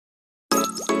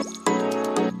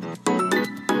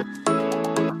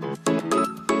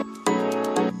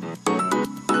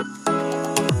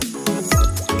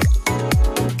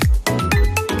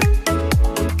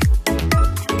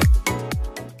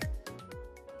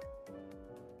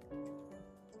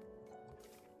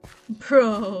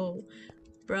Bro,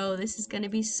 this is gonna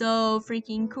be so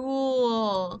freaking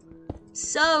cool.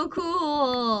 So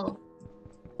cool.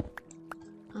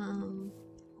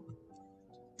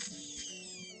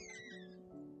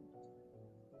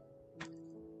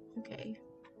 Okay.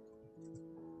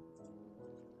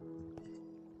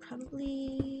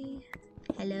 Probably.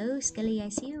 Hello, Skelly. I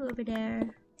see you over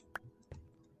there.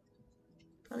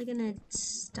 Probably gonna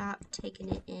stop taking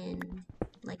it in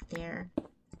like there.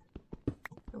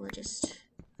 And we'll just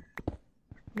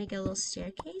make a little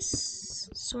staircase,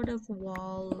 sort of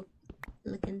wall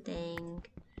looking thing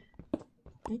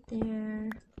right there.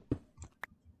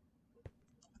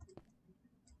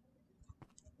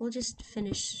 We'll just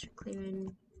finish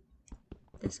clearing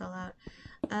this all out.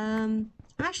 I'm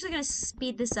actually gonna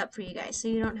speed this up for you guys so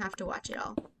you don't have to watch it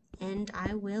all, and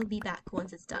I will be back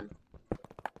once it's done.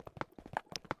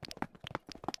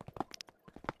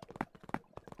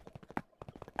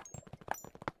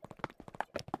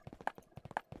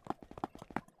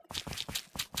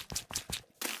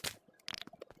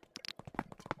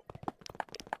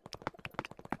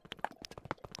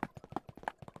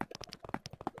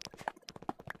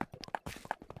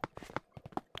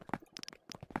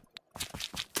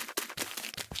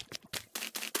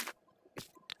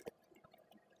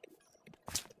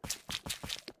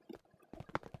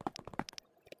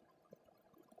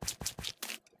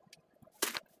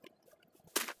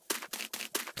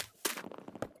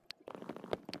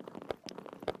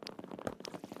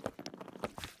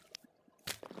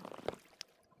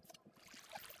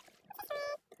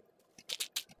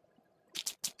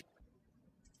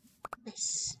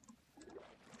 Nice.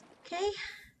 Okay.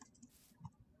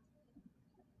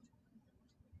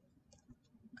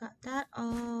 Got that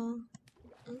all.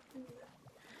 Oh,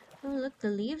 look,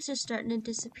 the leaves are starting to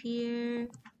disappear.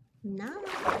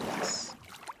 Nice.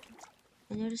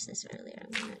 I noticed this earlier.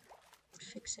 I'm gonna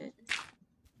fix it.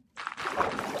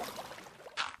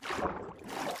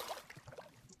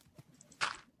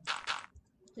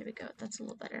 There we go. That's a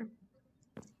little better.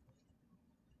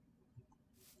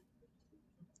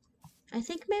 I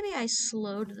think maybe I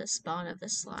slowed the spawn of the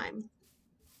slime.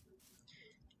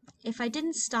 If I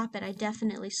didn't stop it, I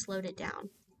definitely slowed it down.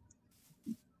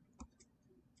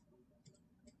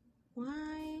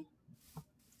 Why?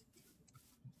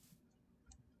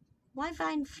 Why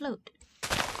vine float?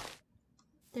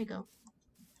 There you go.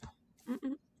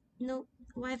 No,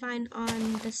 why vine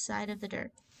on the side of the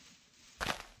dirt?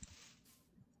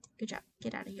 Good job.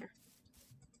 Get out of here.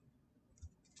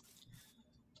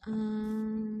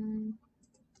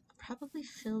 Probably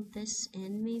fill this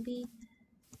in, maybe.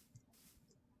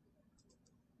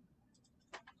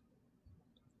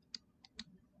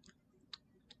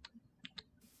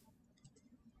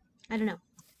 I don't know.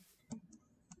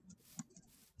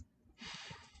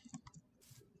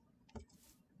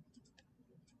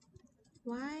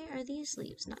 Why are these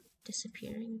leaves not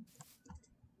disappearing?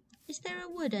 Is there a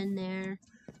wood in there?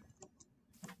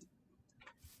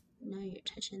 No, you're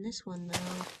touching this one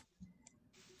though.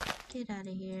 Get out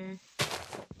of here.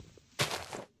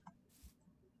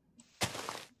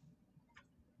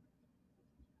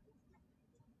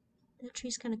 That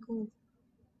tree's kind of cool.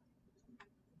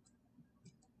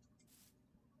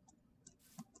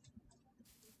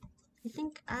 I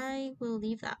think I will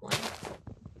leave that one.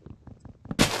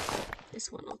 This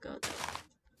one will go though.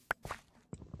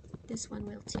 This one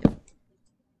will too.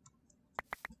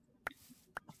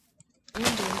 And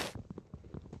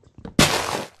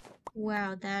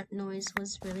wow, that noise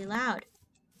was really loud.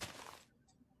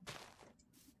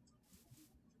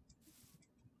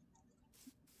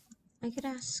 I could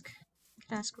ask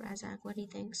Razak what he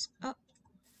thinks. Oh,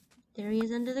 there he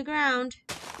is under the ground.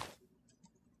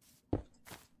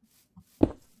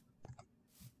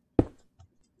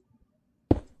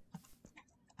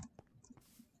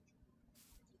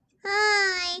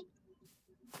 Hi.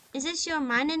 Is this your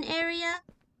mining area?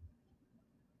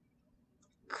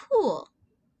 Cool.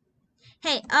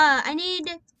 Hey, I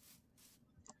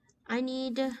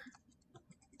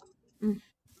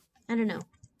don't know.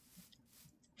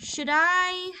 Should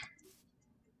I?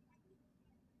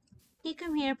 Can you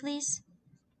come here, please?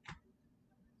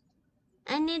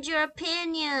 I need your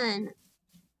opinion.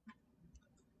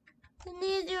 I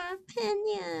need your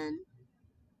opinion.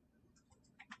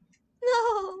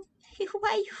 No,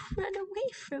 why you run away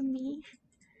from me?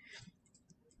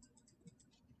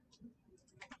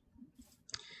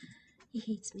 He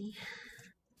hates me.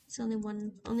 It's only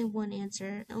one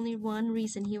answer, only one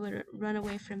reason he would run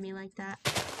away from me like that.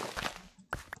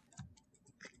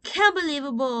 Can't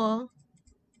believable.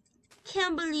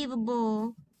 Can't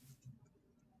believable.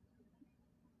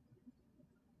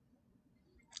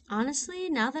 Honestly,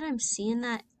 now that I'm seeing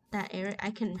that that area.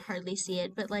 I can hardly see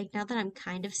it, but like now that I'm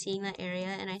kind of seeing that area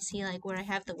and I see like where I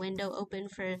have the window open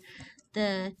for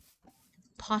the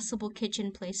possible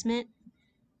kitchen placement,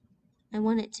 I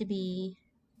want it to be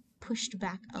pushed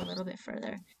back a little bit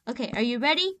further. Okay, are you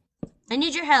ready? I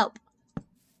need your help.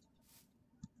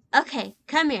 Okay,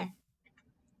 come here.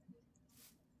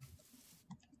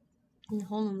 There's a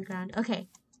hole in the ground. Okay.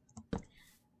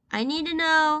 I need to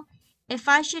know if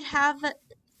I should have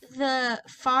the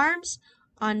farms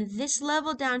on this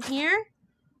level down here,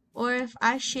 or if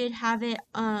I should have it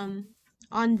on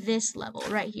this level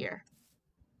right here.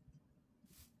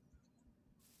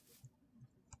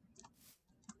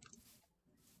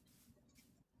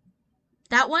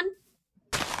 That one?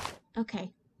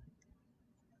 Okay.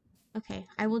 Okay,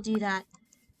 I will do that.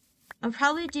 I'll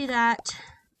probably do that.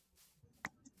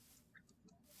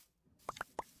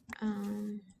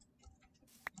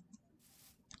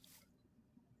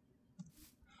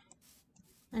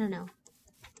 I don't know.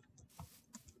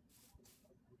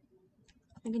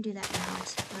 I can do that now, I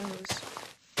suppose.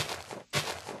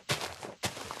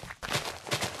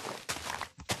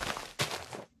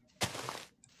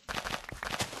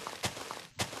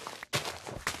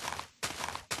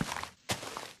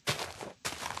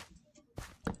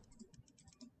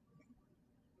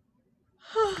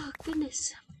 Oh,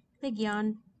 goodness. Big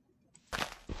yawn.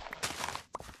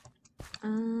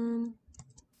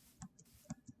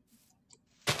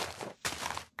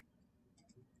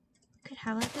 Could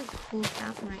have like a cool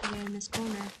fountain right here in this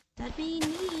corner. That'd be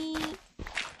neat.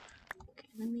 Okay,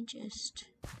 let me just...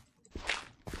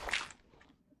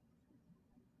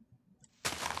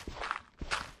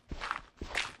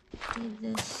 do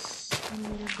this a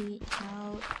little bit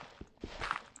out.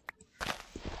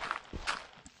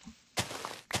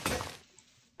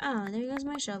 Oh, there goes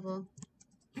my shovel.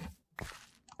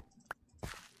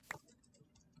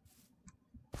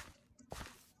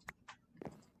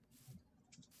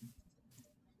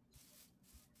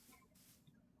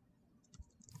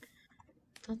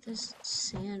 I thought this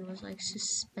sand was like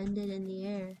suspended in the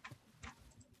air.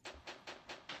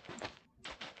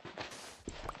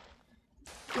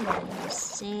 Get out of here,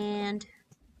 sand.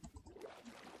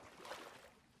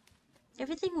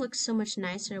 Everything looks so much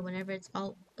nicer whenever it's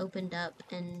all opened up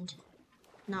and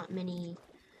not many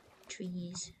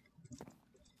trees.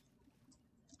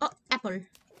 Oh, apple.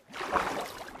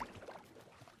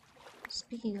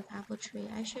 Speaking of apple tree,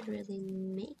 I should really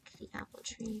make the apple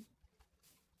tree.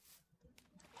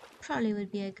 Probably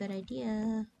would be a good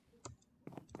idea.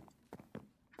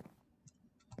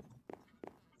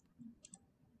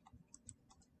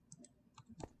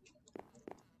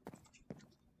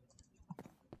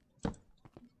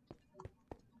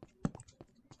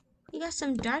 You got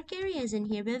some dark areas in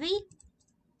here, baby.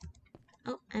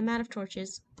 Oh, I'm out of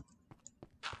torches.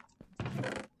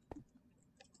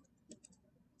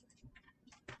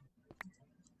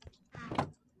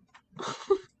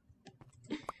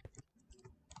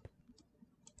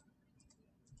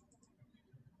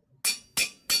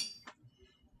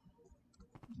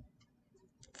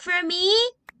 For me?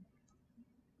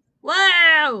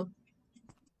 Whoa!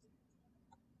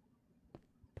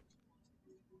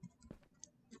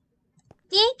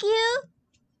 Thank you!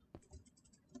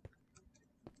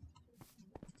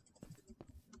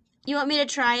 You want me to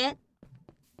try it?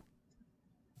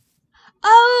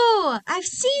 Oh! I've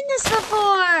seen this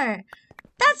before!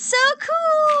 That's so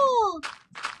cool!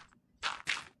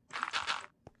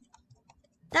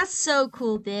 That's so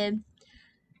cool, babe.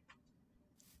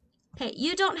 Hey,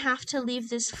 you don't have to leave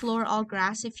this floor all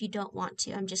grass if you don't want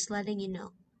to. I'm just letting you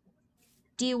know.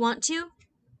 Do you want to?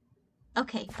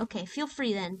 Okay, okay, feel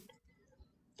free then.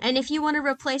 And if you want to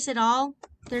replace it all,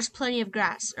 there's plenty of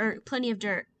grass, or plenty of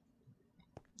dirt.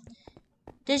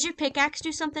 Does your pickaxe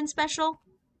do something special?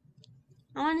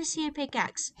 I want to see your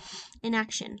pickaxe in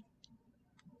action.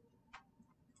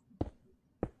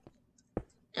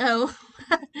 Oh.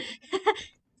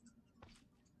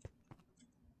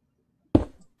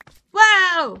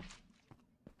 Wow!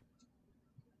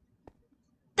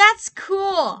 That's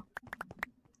cool!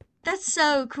 That's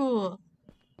so cool.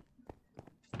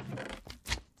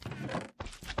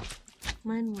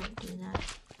 Mine won't do that.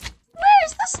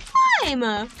 Where's the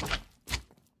slime?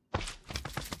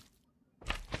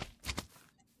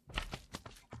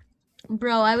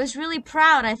 Bro, I was really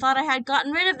proud. I thought I had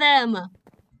gotten rid of them.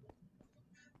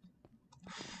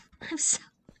 I'm so...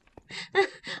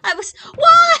 I was...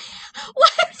 Why? Why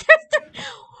are there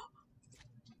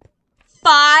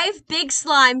 5 big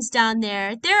slimes down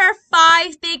there? There are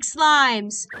 5 big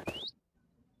slimes.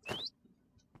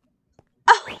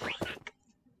 Oh my God.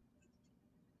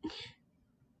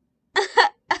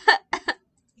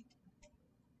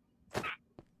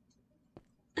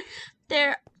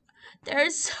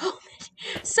 There's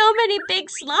so many big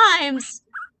slimes.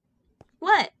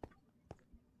 What?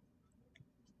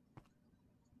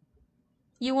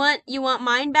 You want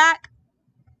mine back?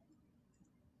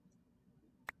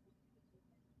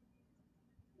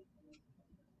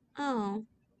 Oh.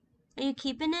 Are you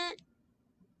keeping it?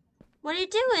 What are you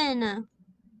doing?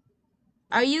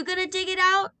 Are you gonna dig it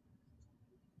out?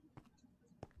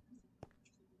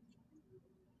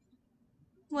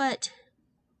 What?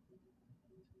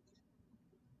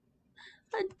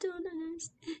 I don't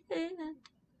understand.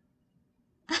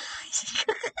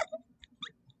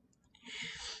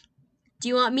 Do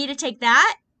you want me to take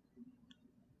that?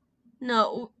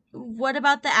 No. What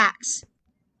about the axe?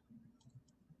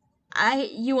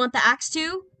 You want the axe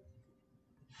too?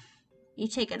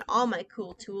 You've taken all my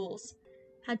cool tools.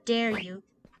 How dare you?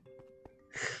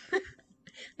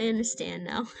 I understand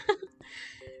now.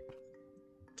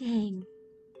 Dang.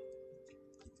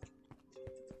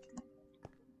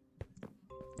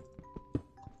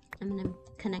 I'm gonna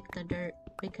connect the dirt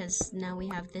because now we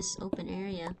have this open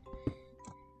area.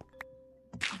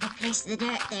 I'll place the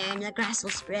dirt there and the grass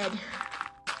will spread.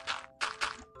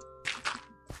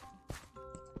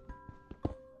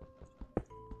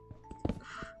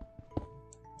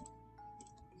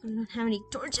 I don't have any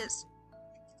torches.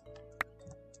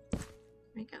 There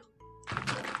we go.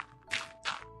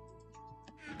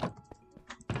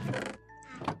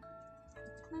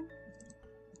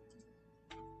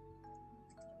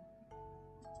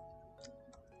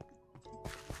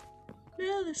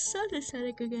 No, the sun is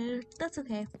setting again. That's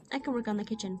okay. I can work on the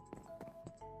kitchen.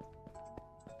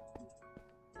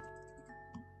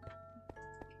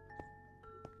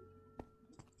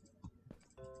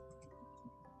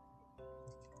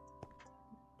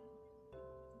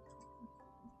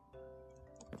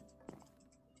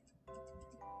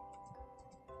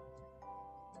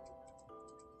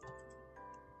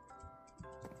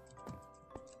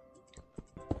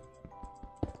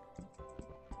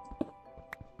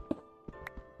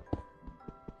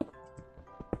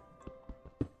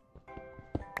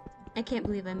 I can't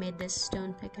believe I made this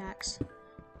stone pickaxe.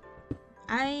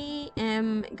 I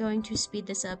am going to speed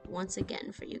this up once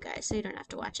again for you guys so you don't have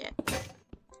to watch it.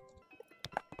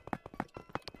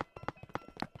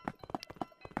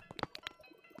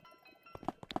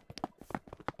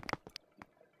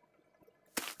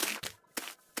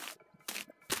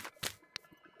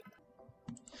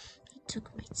 He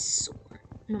took my sword.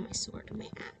 Not my sword, my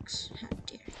axe. How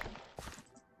dare you.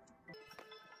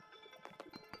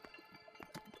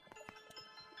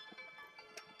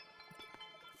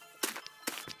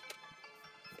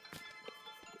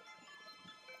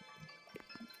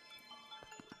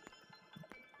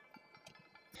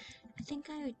 I think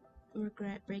I would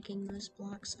regret breaking those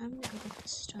blocks. I'm gonna go get the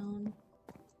stone.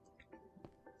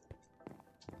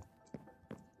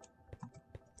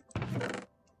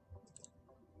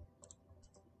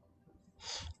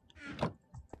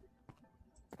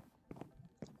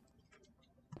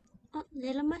 Oh,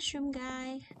 little mushroom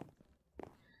guy.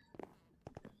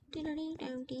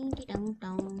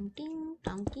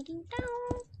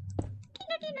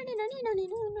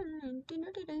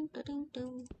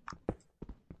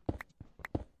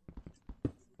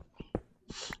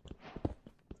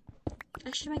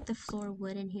 I should make the floor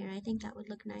wood in here. I think that would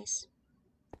look nice.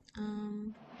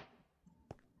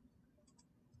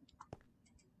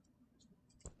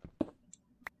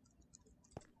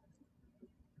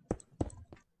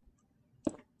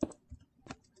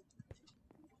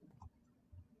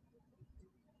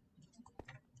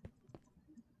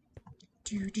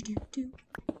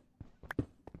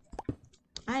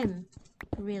 I'm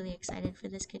really excited for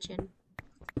this kitchen.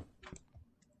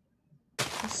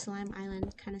 The slime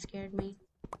island kind of scared me.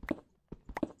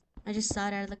 I just saw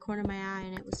it out of the corner of my eye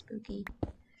and it was spooky.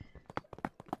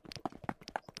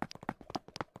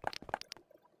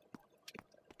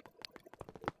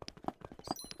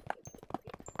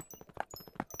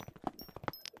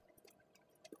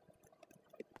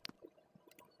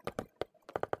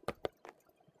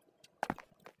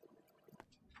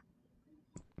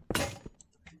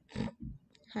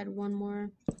 Had one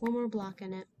more block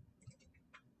in it.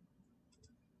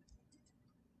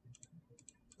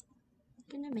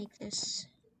 I'm gonna make this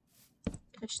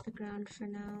touch the ground for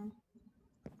now,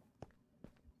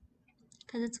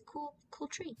 cause it's a cool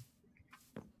tree.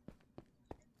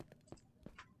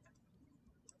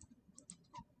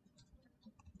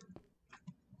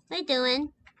 What are you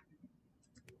doing?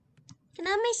 Can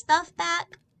I have my stuff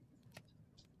back?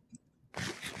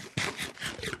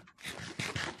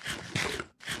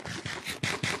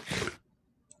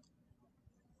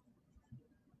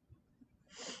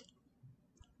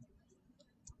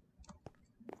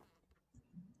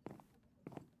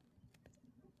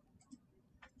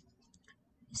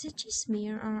 Is it just me,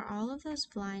 or are all of those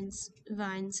vines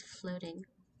floating?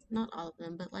 Not all of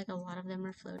them, but like a lot of them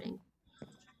are floating.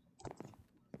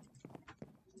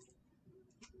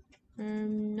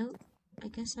 Nope. I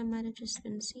guess I might have just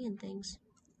been seeing things.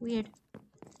 Weird.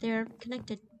 They're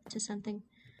connected to something.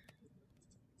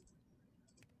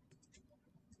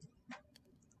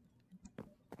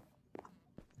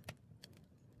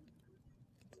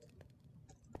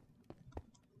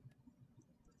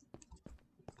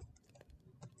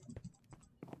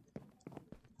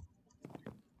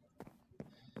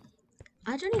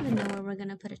 I don't even know where we're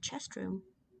gonna put a chest room.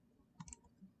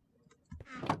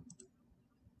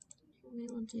 We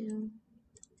will do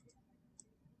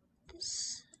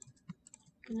this.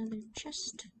 Another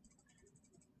chest.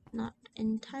 Not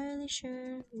entirely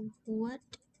sure what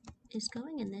is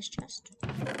going in this chest,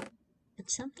 but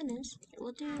something is.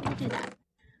 We'll do that.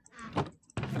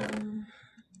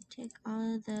 Take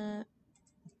all of the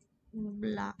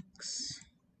blocks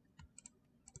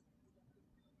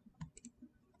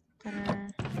that are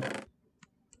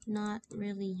not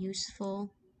really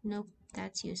useful. Nope,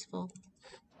 that's useful.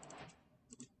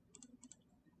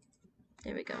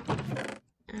 There we go.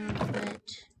 I'll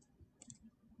put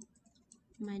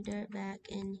my dirt back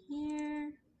in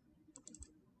here.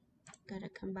 Gotta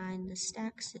combine the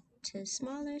stacks to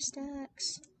smaller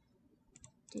stacks.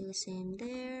 Do the same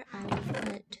there. I will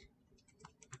put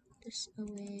this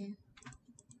away.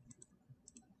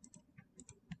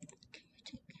 Okay,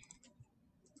 take.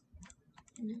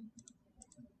 No.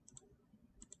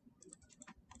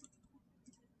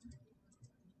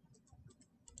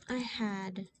 I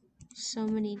had so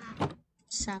many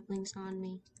saplings on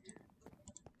me.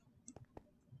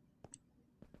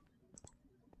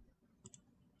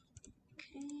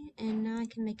 Okay, and now I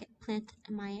can make it plant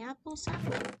my apple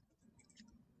sapling.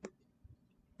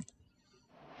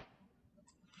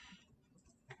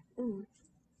 Ooh.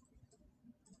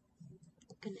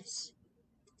 Goodness.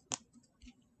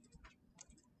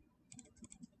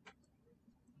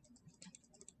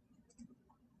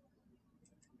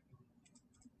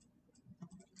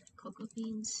 Cocoa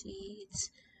bean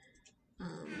seeds.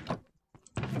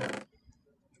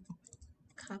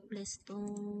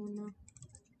 Cobblestone.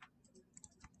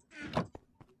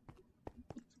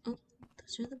 Oh,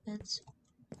 those are the beds.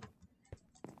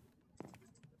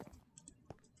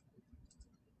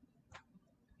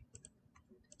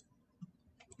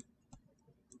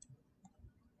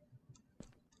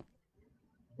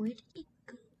 Where did he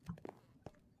go?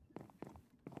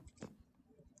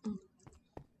 Oh.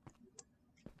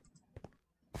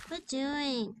 What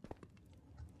doing?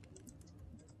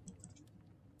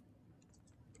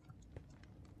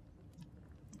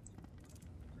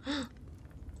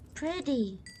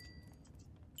 Pretty.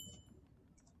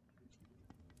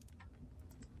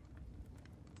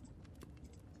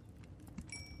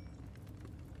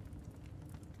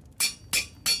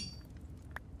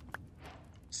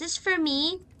 Is this for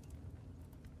me?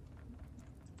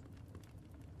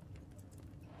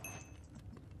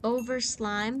 Over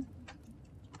slime?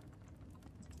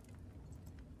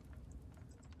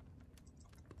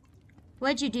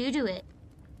 What'd you do to it?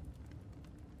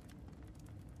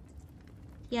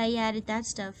 Yeah, you added that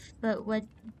stuff, but what?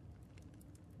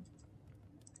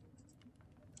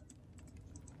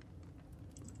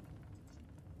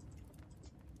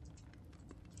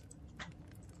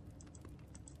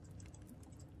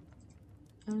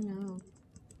 Oh no.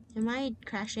 Am I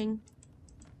crashing?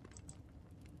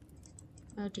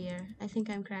 Oh dear, I think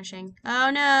I'm crashing.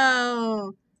 Oh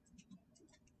no!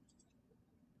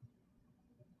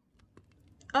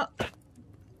 Oh!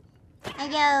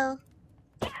 Hello!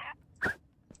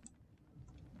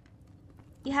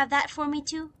 You have that for me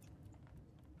too?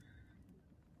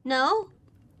 No?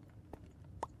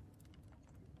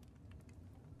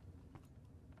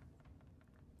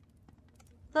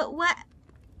 But what?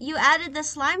 You added the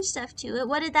slime stuff to it.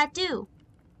 What did that do?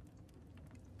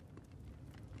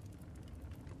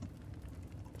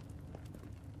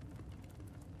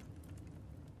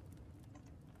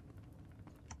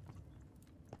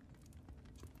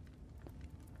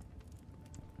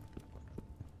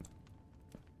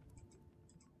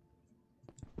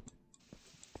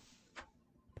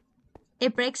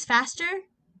 It breaks faster?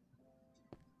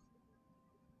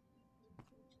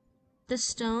 The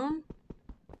stone?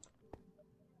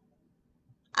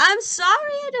 I'm sorry,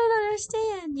 I don't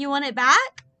understand. You want it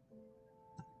back?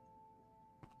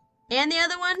 And the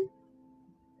other one?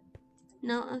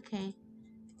 No, okay.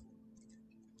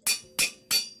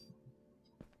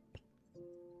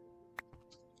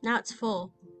 Now it's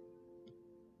full.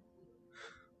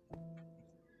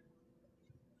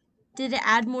 Did it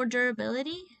add more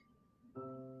durability?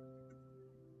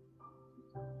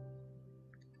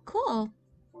 cool.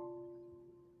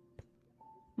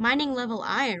 Mining level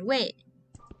iron. Wait.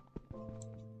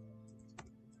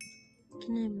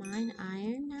 Can I mine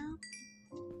iron now?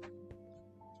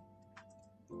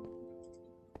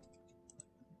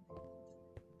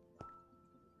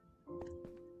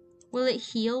 Will it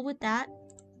heal with that?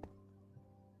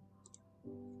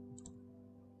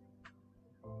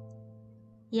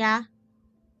 Yeah.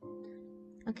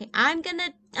 Okay, I'm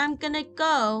gonna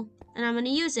go and I'm gonna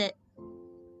use it.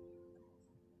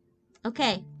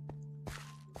 Okay.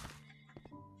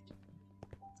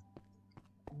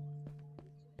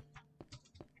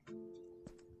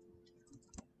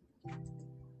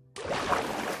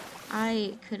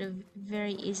 I could have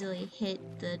very easily hit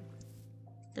the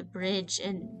bridge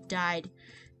and died.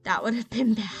 That would have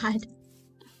been bad.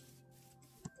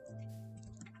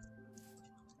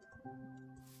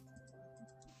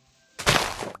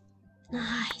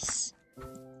 Nice.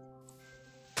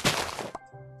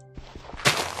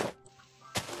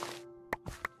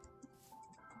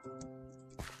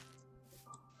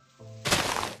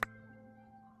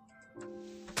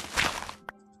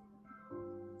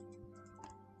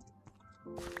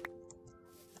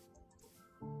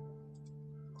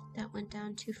 That went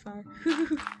down too far.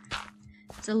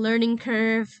 It's a learning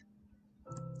curve.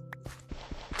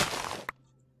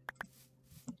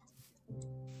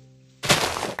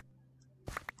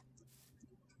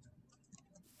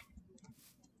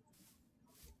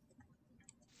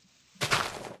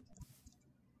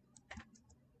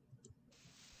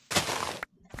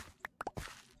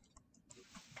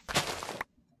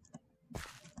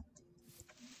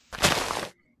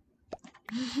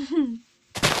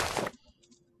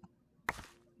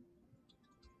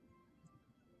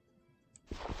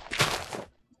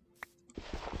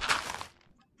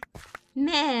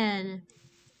 Man,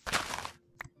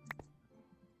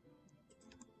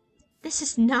 this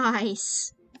is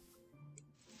nice.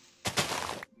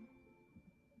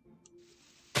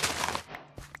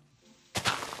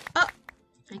 Oh,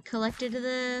 I collected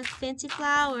the fancy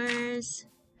flowers.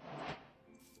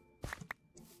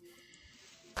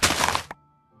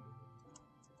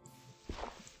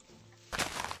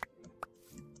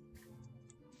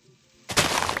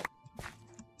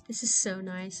 This is so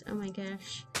nice. Oh my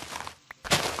gosh.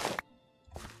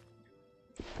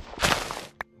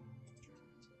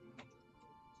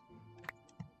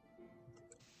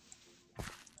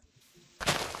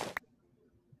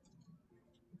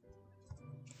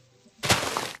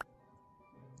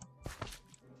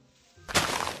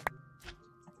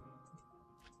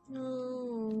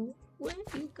 No, where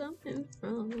you coming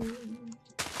from?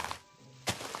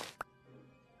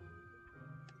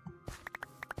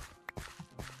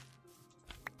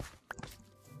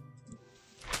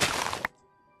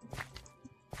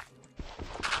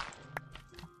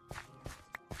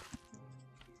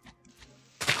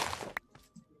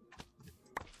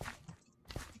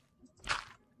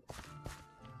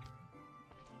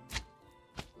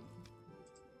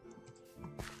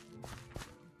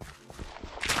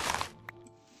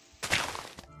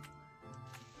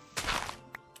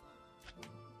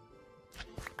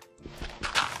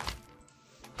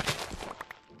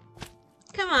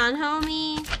 Come on,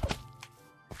 homie.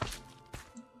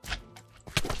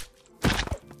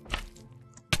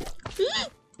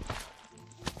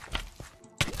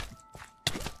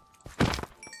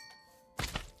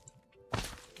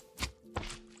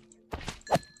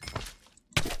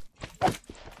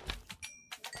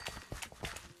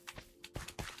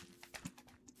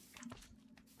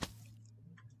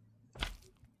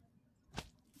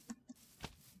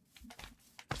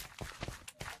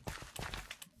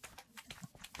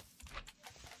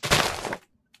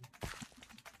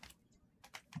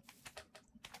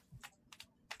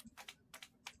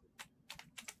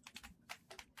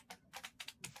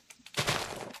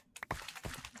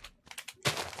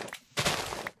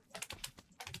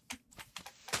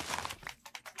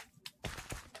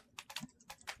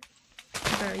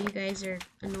 Bro, you guys are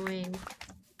annoying.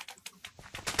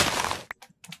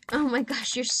 Oh my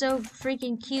gosh, you're so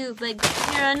freaking cute, but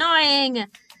you're annoying!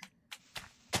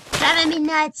 Driving me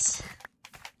nuts!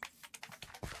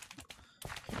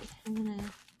 Okay, I'm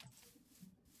gonna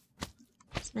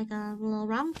just make a little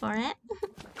run for it.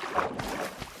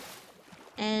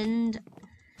 And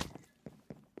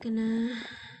gonna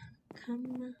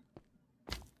come.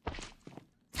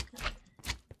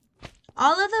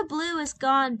 All of the blue is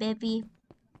gone, baby.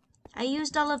 I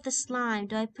used all of the slime.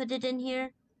 Do I put it in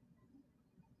here?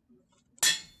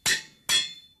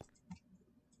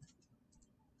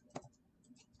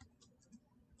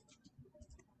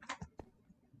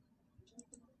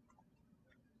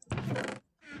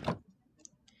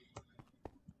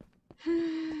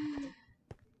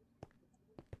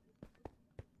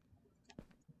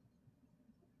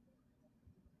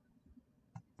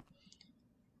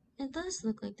 It does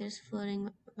look like there's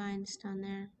floating vines down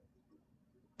there.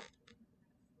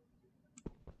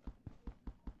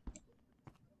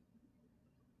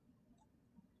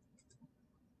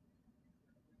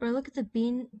 Or look at the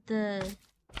bean,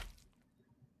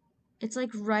 it's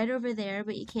like right over there,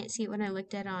 but you can't see it when I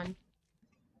looked at on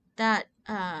that,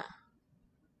 not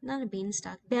a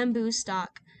beanstalk, bamboo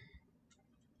stalk.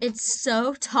 It's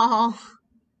so tall.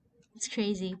 It's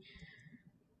crazy.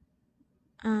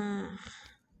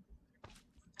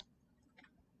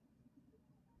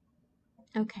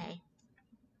 Okay.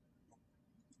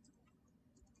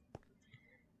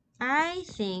 I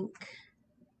think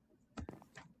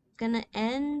I'm gonna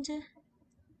end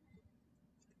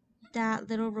that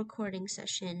little recording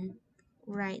session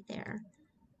right there.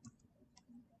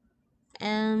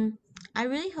 I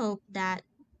really hope that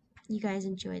you guys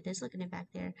enjoyed this. Looking at back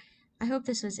there, I hope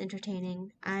this was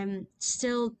entertaining. I'm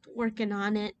still working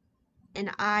on it, and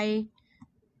I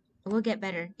will get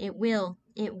better. It will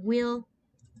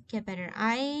get better.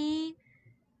 I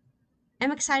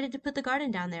am excited to put the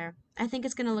garden down there. I think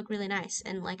it's gonna look really nice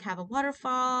and like have a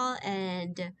waterfall,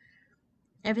 and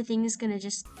everything is gonna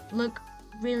just look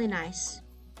really nice.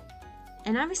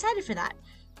 And I'm excited for that.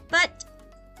 But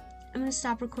I'm gonna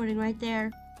stop recording right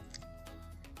there.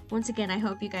 Once again, I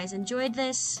hope you guys enjoyed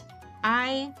this.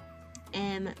 I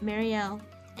am Maeriel,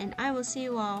 and I will see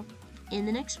you all in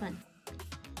the next one.